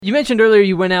You mentioned earlier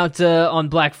you went out on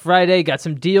Black Friday, got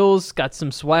some deals, got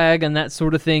some swag and that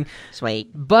sort of thing. Sweet.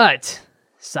 But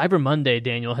Cyber Monday,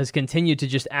 Daniel, has continued to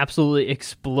just absolutely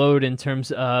explode in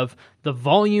terms of the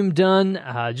volume done,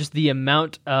 just the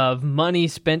amount of money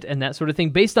spent and that sort of thing.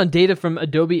 Based on data from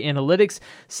Adobe Analytics,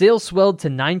 sales swelled to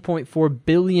 $9.4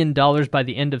 billion by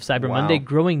the end of Cyber Monday,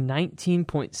 growing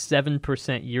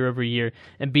 19.7% year over year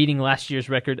and beating last year's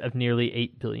record of nearly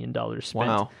 $8 billion spent.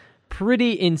 Wow.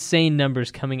 Pretty insane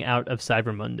numbers coming out of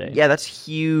Cyber Monday. Yeah, that's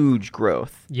huge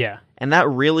growth. Yeah. And that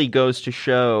really goes to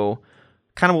show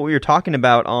kind of what we were talking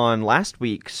about on last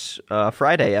week's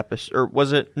Friday episode. Or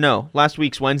was it? No, last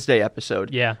week's Wednesday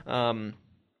episode. Yeah.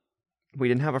 We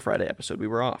didn't have a Friday episode. We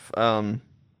were off.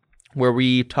 Where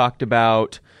we talked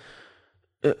about,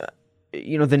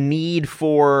 the need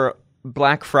for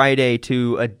Black Friday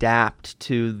to adapt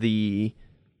to the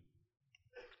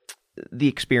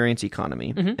experience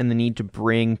economy and the need to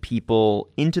bring people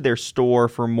into their store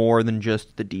for more than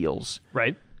just the deals.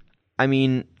 Right. I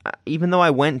mean, even though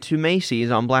I went to Macy's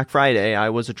on Black Friday, I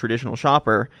was a traditional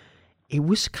shopper, it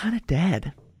was kind of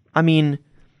dead. I mean,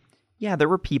 yeah, there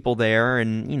were people there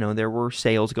and, there were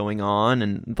sales going on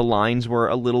and the lines were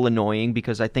a little annoying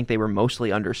because I think they were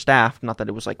mostly understaffed. Not that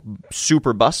it was like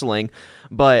super bustling,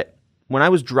 but when I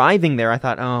was driving there, I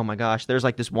thought, oh my gosh, there's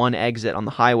like this one exit on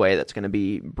the highway that's going to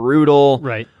be brutal.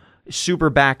 Right. Super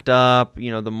backed up.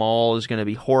 The mall is going to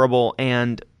be horrible.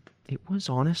 And it was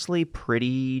honestly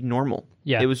pretty normal.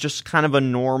 Yeah. It was just kind of a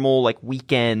normal like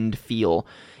weekend feel.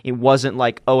 It wasn't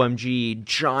like, OMG,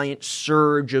 giant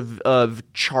surge of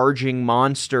charging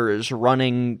monsters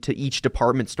running to each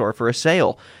department store for a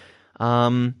sale.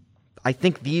 I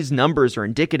think these numbers are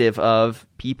indicative of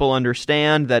people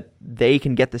understand that they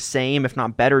can get the same, if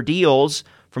not better deals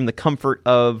from the comfort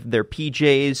of their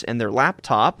PJs and their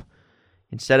laptop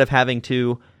instead of having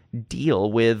to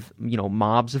deal with,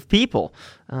 mobs of people.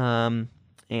 And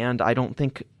I don't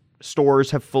think stores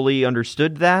have fully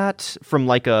understood that from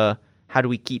like how do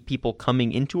we keep people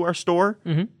coming into our store?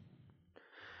 Mm-hmm.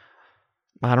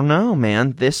 I don't know,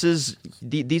 man.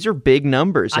 These are big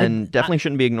numbers and definitely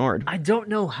shouldn't be ignored. I don't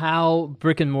know how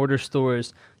brick and mortar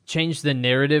stores change the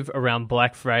narrative around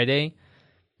Black Friday,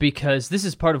 because this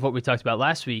is part of what we talked about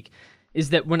last week, is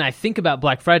that when I think about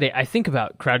Black Friday, I think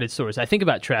about crowded stores. I think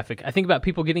about traffic. I think about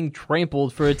people getting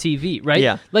trampled for a TV, right?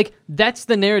 Yeah. Like, that's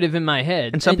the narrative in my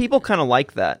head. And some people kind of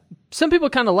like that. Some people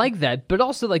kind of like that, but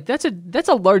also like that's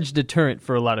a large deterrent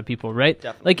for a lot of people, right?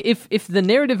 Definitely. Like if the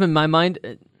narrative in my mind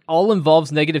all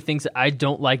involves negative things that I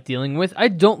don't like dealing with. I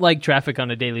don't like traffic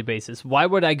on a daily basis. Why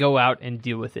would I go out and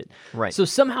deal with it? Right. So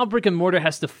somehow brick and mortar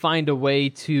has to find a way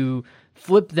to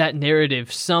flip that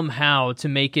narrative somehow to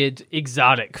make it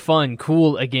exotic, fun,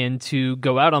 cool again to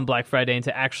go out on Black Friday and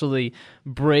to actually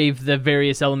brave the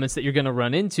various elements that you're going to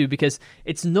run into, because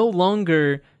it's no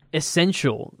longer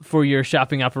essential for your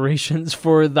shopping operations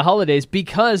for the holidays,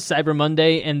 because Cyber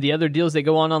Monday and the other deals that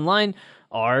go on online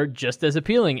are just as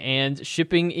appealing, and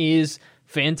shipping is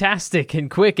fantastic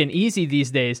and quick and easy these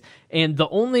days. And the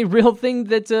only real thing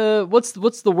that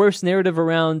what's the worst narrative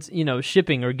around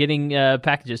shipping or getting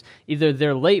packages? Either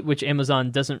they're late, which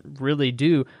Amazon doesn't really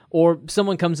do, or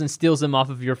someone comes and steals them off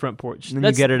of your front porch. And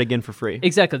then you get it again for free.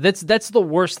 Exactly. That's the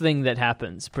worst thing that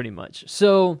happens, pretty much.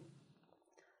 So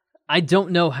I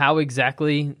don't know how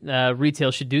exactly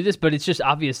retail should do this, but it's just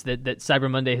obvious that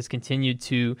Cyber Monday has continued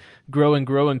to grow and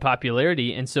grow in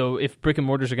popularity. And so if brick and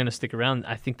mortars are going to stick around,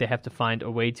 I think they have to find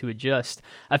a way to adjust.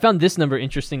 I found this number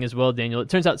interesting as well, Daniel. It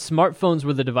turns out smartphones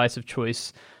were the device of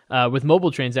choice, with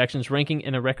mobile transactions ranking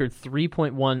in a record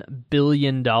 $3.1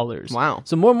 billion. Wow.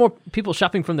 So more and more people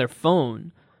shopping from their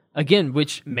phone, again,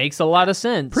 which makes a lot of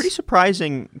sense. Pretty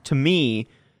surprising to me.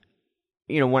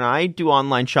 When I do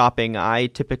online shopping, I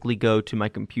typically go to my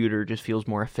computer. It just feels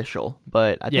more official.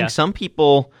 But I think some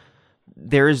people,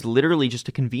 there is literally just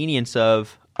a convenience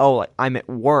of, I'm at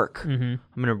work. Mm-hmm.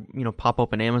 I'm going to pop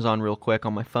open Amazon real quick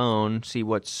on my phone, see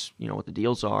what's, what the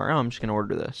deals are. I'm just going to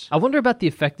order this. I wonder about the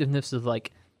effectiveness of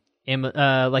like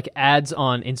ads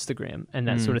on Instagram and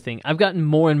that sort of thing. I've gotten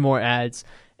more and more ads,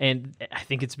 and I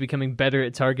think it's becoming better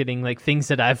at targeting like things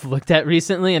that I've looked at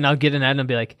recently, and I'll get an ad and I'll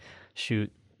be like, shoot.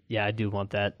 Yeah, I do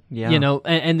want that. Yeah.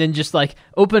 And then just like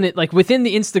open it like within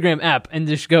the Instagram app and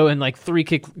just go and like 3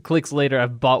 clicks later,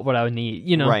 I've bought what I would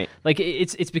need. Right. Like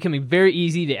it's becoming very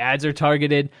easy. The ads are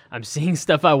targeted. I'm seeing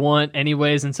stuff I want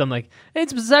anyways. And so I'm like, hey,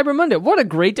 it's Cyber Monday. What a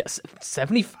great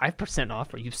 75%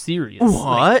 off. Are you serious? What?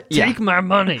 Like, take my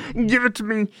money. Give it to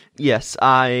me. Yes,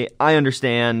 I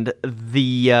understand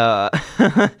the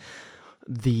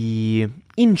the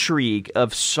intrigue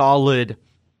of solid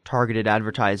targeted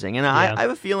advertising. And Yeah. I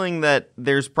have a feeling that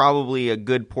there's probably a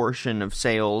good portion of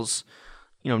sales,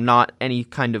 not any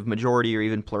kind of majority or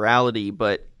even plurality,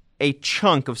 but a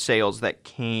chunk of sales that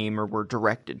came or were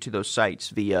directed to those sites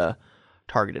via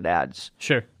targeted ads.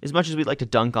 Sure. As much as we'd like to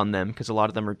dunk on them because a lot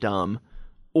of them are dumb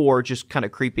or just kind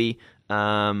of creepy,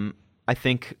 I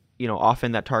think,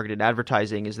 often that targeted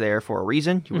advertising is there for a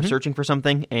reason. You were searching for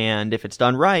something, and if it's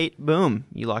done right, boom,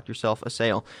 you lock yourself a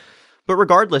sale. But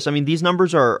regardless, I mean, these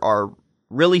numbers are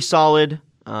really solid.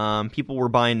 People were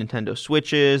buying Nintendo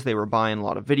Switches. They were buying a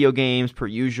lot of video games, per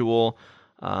usual.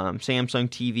 Samsung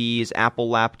TVs,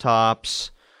 Apple laptops,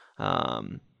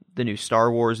 the new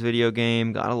Star Wars video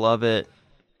game. Gotta love it.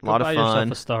 A lot of buy fun.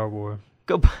 yourself a Star Wars.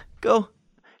 Go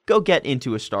get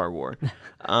into a Star Wars.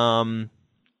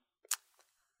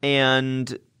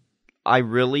 And I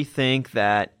really think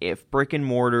that if brick and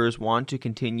mortars want to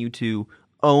continue to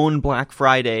own Black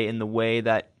Friday in the way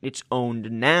that it's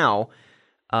owned now,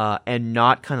 and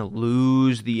not kind of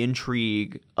lose the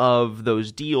intrigue of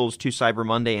those deals to Cyber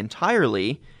Monday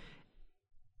entirely,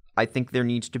 I think there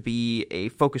needs to be a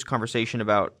focused conversation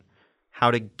about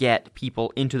how to get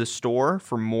people into the store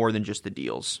for more than just the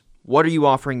deals. What are you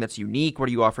offering that's unique? What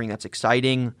are you offering that's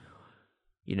exciting?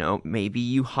 Maybe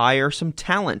you hire some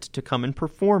talent to come and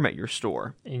perform at your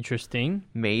store. Interesting.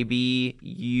 Maybe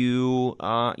you,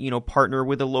 partner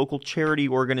with a local charity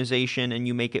organization and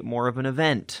you make it more of an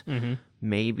event. Mm-hmm.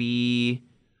 Maybe,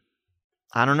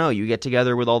 I don't know, you get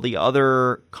together with all the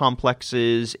other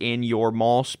complexes in your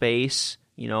mall space,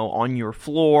 on your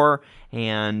floor,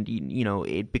 and,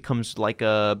 it becomes like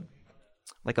a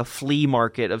flea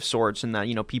market of sorts, and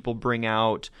that, people bring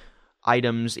out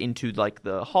items into like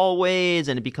the hallways,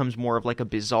 and it becomes more of like a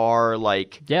bizarre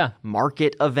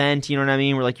market event, you know what I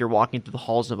mean, where like you're walking through the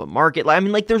halls of a market. I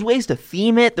mean, like, there's ways to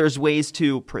theme it, there's ways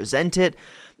to present it.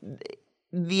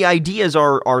 The ideas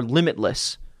are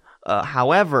limitless.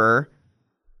 However,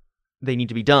 they need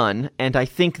to be done, and I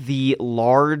think the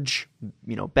large,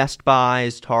 Best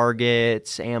Buys,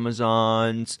 Targets,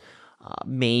 Amazons,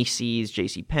 Macy's,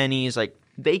 JCPenney's, like,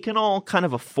 they can all kind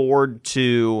of afford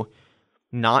to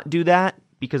not do that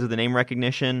because of the name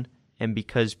recognition and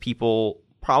because people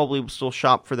probably will still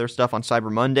shop for their stuff on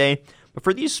Cyber Monday. But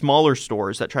for these smaller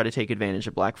stores that try to take advantage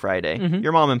of Black Friday,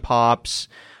 your mom and pops,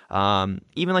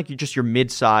 even like just your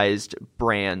mid-sized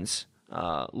brands,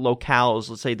 locales,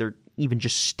 let's say they're even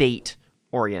just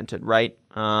state-oriented, right?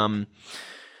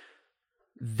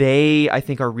 They, I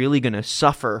think, are really going to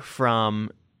suffer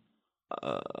from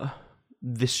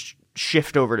this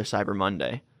shift over to Cyber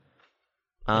Monday.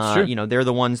 That's true. They're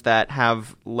the ones that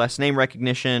have less name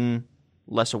recognition,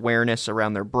 less awareness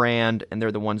around their brand, and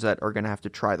they're the ones that are going to have to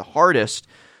try the hardest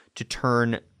to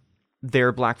turn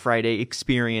their Black Friday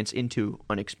experience into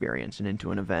an experience and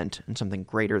into an event and something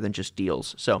greater than just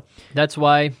deals. So that's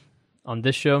why on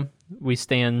this show we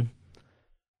stand,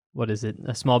 what is it?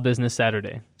 A Small Business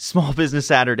Saturday. Small Business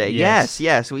Saturday. Yes.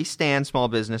 Yes, we stand Small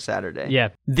Business Saturday. Yeah.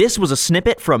 This was a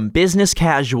snippet from Business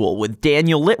Casual with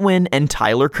Daniel Litwin and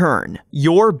Tyler Kern,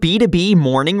 your B2B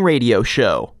morning radio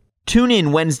show. Tune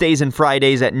in Wednesdays and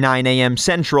Fridays at 9 a.m.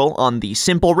 Central on the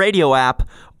Simple Radio app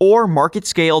or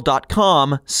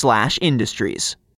marketscale.com/industries.